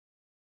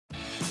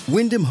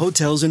Wyndham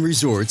Hotels and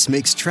Resorts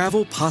makes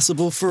travel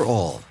possible for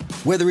all.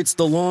 Whether it's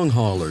the long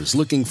haulers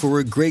looking for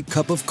a great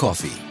cup of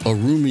coffee, a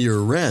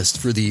roomier rest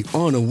for the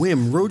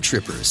on-a-whim road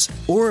trippers,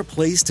 or a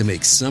place to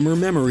make summer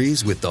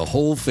memories with the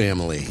whole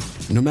family.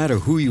 No matter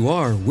who you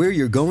are, where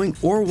you're going,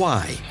 or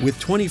why, with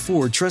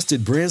 24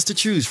 trusted brands to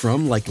choose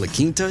from like La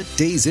Quinta,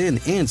 Days Inn,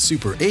 and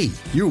Super 8,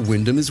 your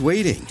Wyndham is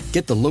waiting.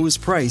 Get the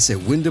lowest price at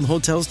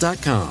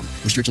WyndhamHotels.com.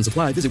 Restrictions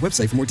apply. Visit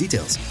website for more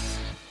details.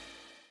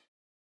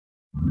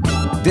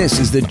 This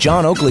is the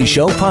John Oakley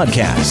Show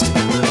podcast.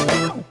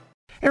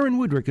 Aaron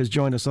Wudrick has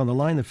joined us on the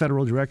line, the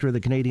federal director of the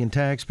Canadian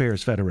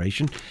Taxpayers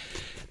Federation.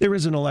 There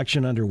is an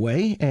election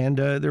underway, and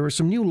there are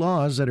some new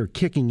laws that are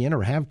kicking in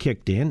or have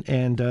kicked in,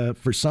 and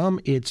for some,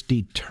 it's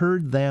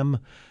deterred them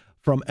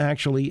from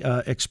actually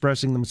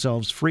expressing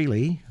themselves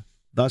freely.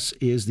 Thus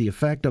is the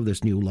effect of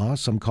this new law.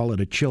 Some call it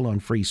a chill on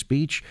free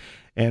speech.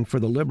 And for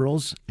the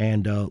Liberals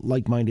and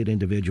like-minded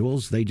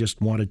individuals, they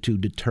just wanted to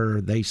deter,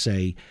 they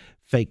say,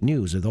 fake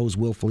news or those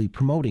willfully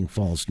promoting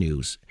false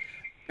news.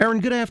 Aaron,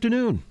 good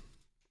afternoon.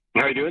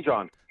 How are you doing,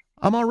 John?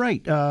 I'm all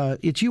right.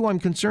 It's you I'm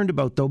concerned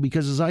about, though,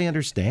 because as I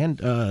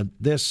understand,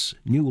 this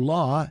new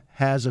law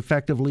has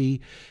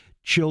effectively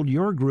chilled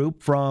your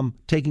group from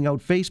taking out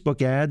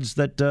Facebook ads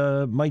that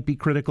might be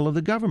critical of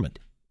the government.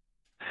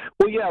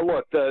 Well, yeah,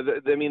 look,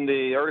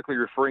 the article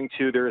you're referring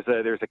to, there's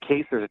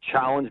a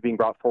challenge being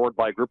brought forward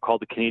by a group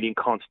called the Canadian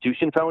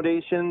Constitution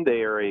Foundation.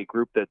 They are a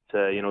group that,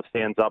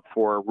 stands up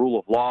for rule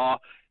of law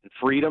and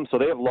freedom. So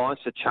they have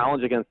launched a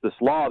challenge against this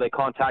law. They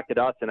contacted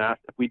us and asked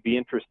if we'd be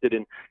interested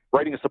in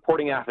writing a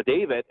supporting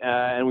affidavit,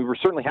 and we were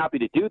certainly happy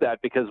to do that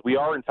because we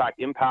are, in fact,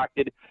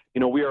 impacted.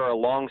 We are a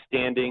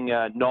long-standing,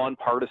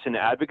 nonpartisan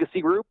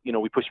advocacy group.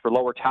 We push for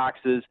lower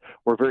taxes.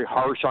 We're very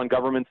harsh on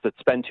governments that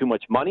spend too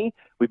much money.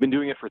 We've been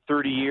doing it for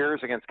 30 years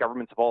against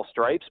governments of all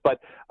stripes,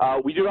 but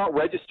we do not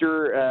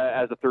register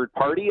as a third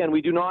party, and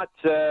we do not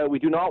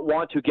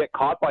want to get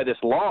caught by this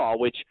law,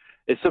 which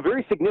is a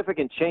very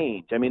significant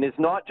change. I mean, it's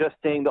not just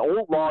saying the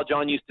old law.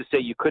 John used to say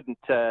you couldn't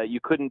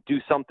do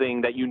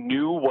something that you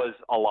knew was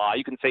a lie.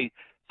 You can say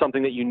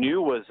something that you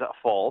knew was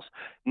false.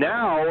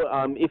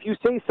 Now, if you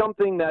say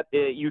something that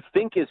you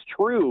think is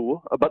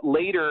true, but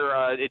later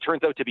it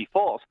turns out to be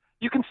false,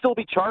 you can still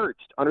be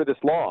charged under this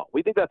law.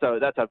 We think that's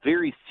a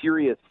very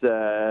serious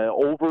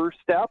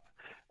overstep.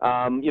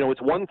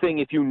 It's one thing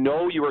if you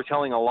know you are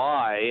telling a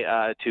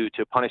lie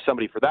to punish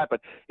somebody for that.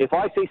 But if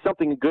I say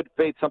something in good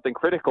faith, something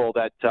critical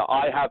that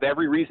I have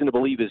every reason to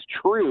believe is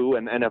true,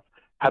 and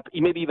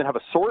maybe even have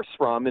a source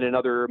from in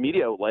another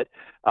media outlet,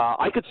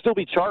 I could still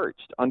be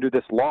charged under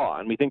this law.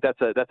 And we think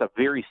that's a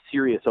very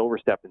serious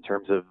overstep in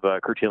terms of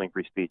curtailing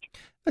free speech.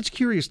 That's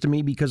curious to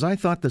me because I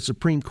thought the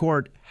Supreme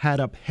Court had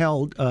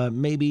upheld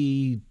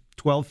maybe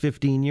 12,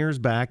 15 years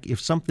back,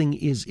 if something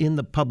is in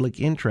the public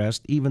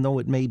interest, even though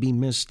it may be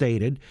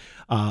misstated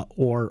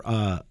or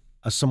a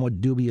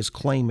somewhat dubious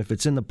claim, if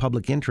it's in the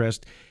public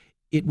interest,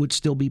 it would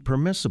still be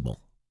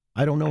permissible.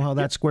 I don't know how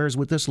that squares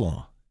with this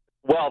law.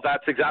 Well,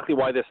 that's exactly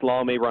why this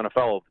law may run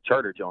afoul of the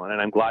Charter, John, and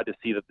I'm glad to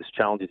see that this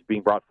challenge is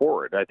being brought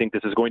forward. I think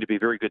this is going to be a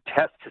very good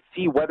test to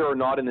see whether or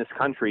not in this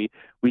country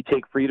we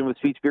take freedom of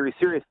speech very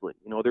seriously.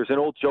 There's an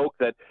old joke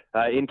that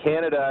in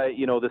Canada,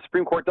 the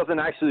Supreme Court doesn't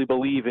actually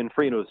believe in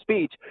freedom of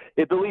speech.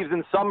 It believes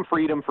in some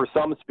freedom for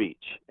some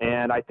speech.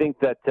 And I think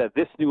that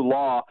this new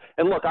law,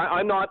 and look,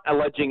 I'm not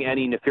alleging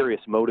any nefarious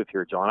motive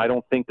here, John. I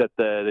don't think that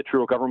the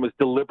Trudeau government was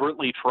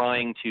deliberately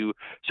trying to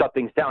shut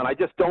things down. I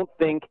just don't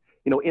think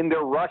in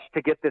their rush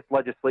to get this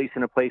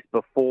legislation in place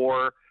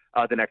before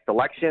the next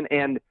election,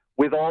 and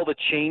with all the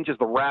changes,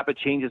 the rapid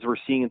changes we're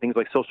seeing in things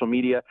like social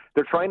media,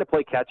 they're trying to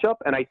play catch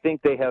up, and I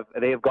think they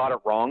have got it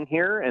wrong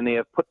here, and they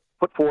have put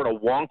forward a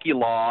wonky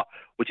law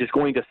which is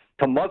going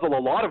to muzzle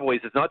a lot of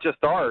ways. It's not just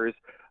ours.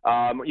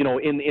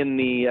 In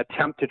the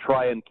attempt to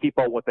try and keep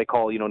out what they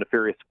call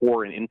nefarious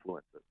foreign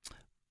influences.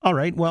 All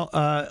right. Well,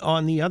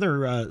 on the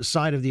other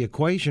side of the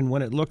equation,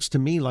 when it looks to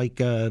me like,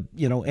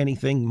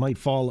 anything might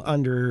fall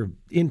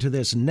into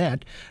this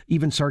net,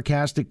 even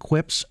sarcastic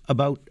quips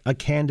about a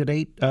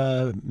candidate,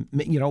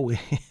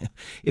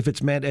 if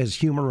it's meant as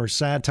humor or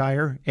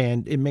satire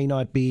and it may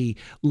not be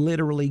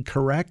literally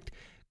correct,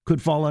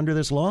 could fall under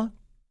this law?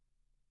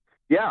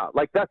 Yeah,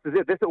 that's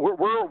it.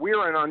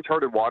 We're in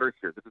uncharted waters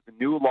here. This is a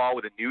new law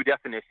with a new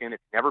definition.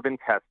 It's never been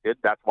tested.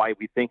 That's why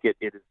we think it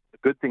is a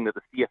good thing that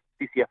the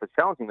CCF is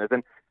challenging this.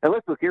 And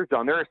let's look here,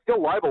 John. There are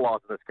still libel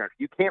laws in this country.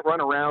 You can't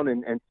run around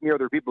and smear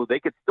other people.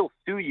 They could still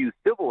sue you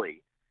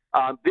civilly.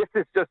 This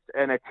is just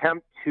an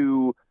attempt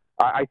to.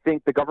 I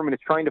think the government is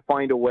trying to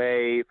find a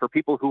way for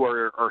people who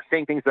are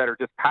saying things that are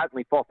just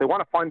patently false. They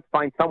want to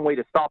find some way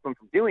to stop them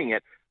from doing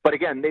it. But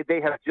again,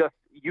 they have just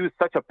used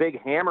such a big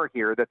hammer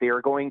here that they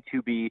are going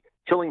to be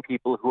chilling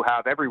people who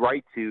have every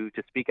right to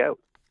speak out.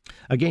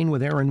 Again,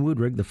 with Aaron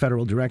Wudrick, the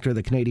federal director of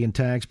the Canadian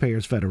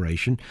Taxpayers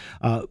Federation,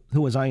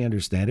 who, as I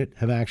understand it,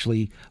 have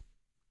actually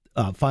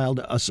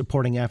filed a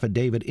supporting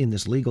affidavit in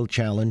this legal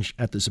challenge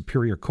at the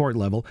Superior Court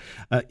level.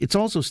 It's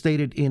also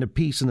stated in a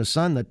piece in The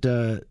Sun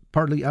that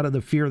partly out of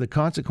the fear of the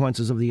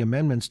consequences of the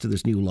amendments to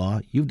this new law,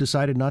 you've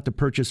decided not to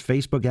purchase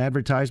Facebook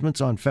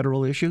advertisements on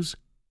federal issues?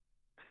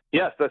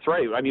 Yes, that's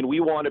right. I mean,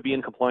 we want to be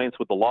in compliance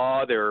with the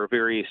law. There are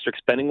very strict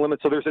spending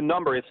limits. So there's a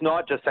number. It's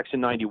not just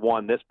Section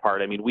 91, this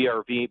part. I mean, we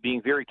are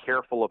being very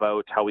careful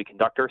about how we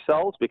conduct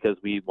ourselves because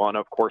we want to,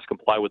 of course,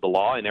 comply with the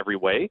law in every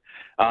way.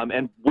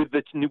 And with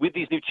these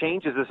new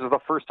changes, this is the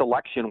first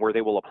election where they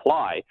will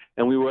apply.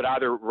 And we would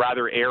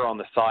rather err on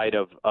the side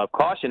of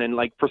caution. And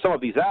like for some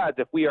of these ads,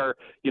 if we are,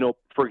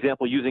 for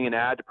example, using an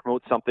ad to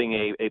promote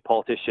something a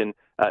politician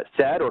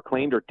said or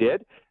claimed or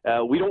did,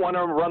 we don't want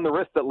to run the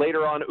risk that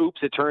later on,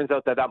 it turns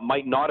out that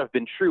might not have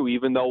been true,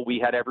 even though we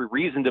had every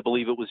reason to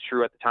believe it was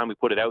true at the time we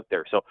put it out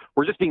there. So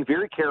we're just being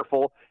very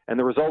careful, and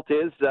the result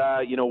is,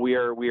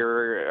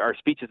 our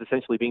speech is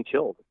essentially being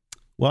chilled.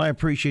 Well, I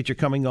appreciate you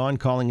coming on,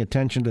 calling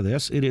attention to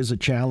this. It is a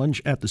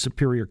challenge at the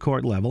Superior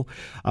Court level.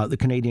 The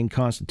Canadian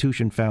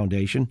Constitution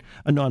Foundation,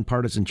 a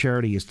nonpartisan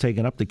charity, has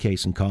taken up the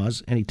case and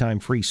cause.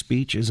 Anytime free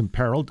speech is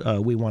imperiled,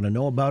 we want to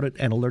know about it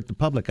and alert the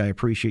public. I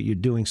appreciate you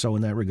doing so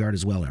in that regard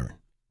as well, Aaron.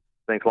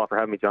 Thanks a lot for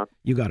having me, John.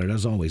 You got it,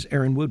 as always.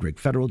 Aaron Wudrick,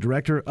 Federal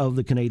Director of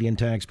the Canadian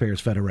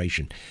Taxpayers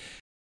Federation.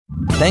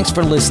 Thanks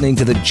for listening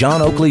to the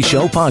John Oakley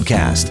Show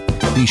podcast.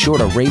 Be sure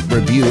to rate,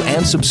 review,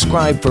 and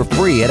subscribe for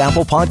free at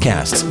Apple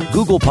Podcasts,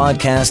 Google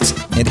Podcasts,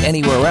 and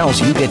anywhere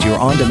else you get your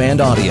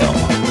on-demand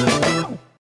audio.